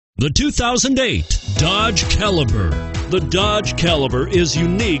The 2008 Dodge Caliber. The Dodge Caliber is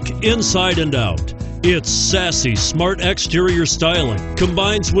unique inside and out. Its sassy, smart exterior styling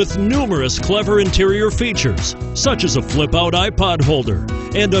combines with numerous clever interior features, such as a flip-out iPod holder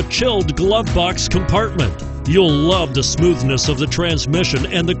and a chilled glove box compartment. You'll love the smoothness of the transmission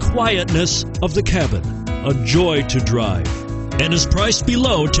and the quietness of the cabin. A joy to drive, and is priced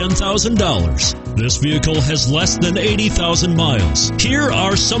below $10,000. This vehicle has less than 80,000 miles. Here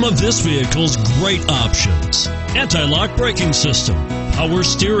are some of this vehicle's great options: anti-lock braking system, power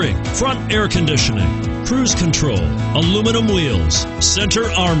steering, front air conditioning, cruise control, aluminum wheels, center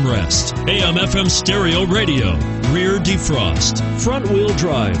armrest, AM/FM stereo radio, rear defrost, front wheel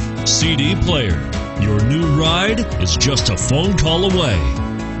drive, CD player. Your new ride is just a phone call away.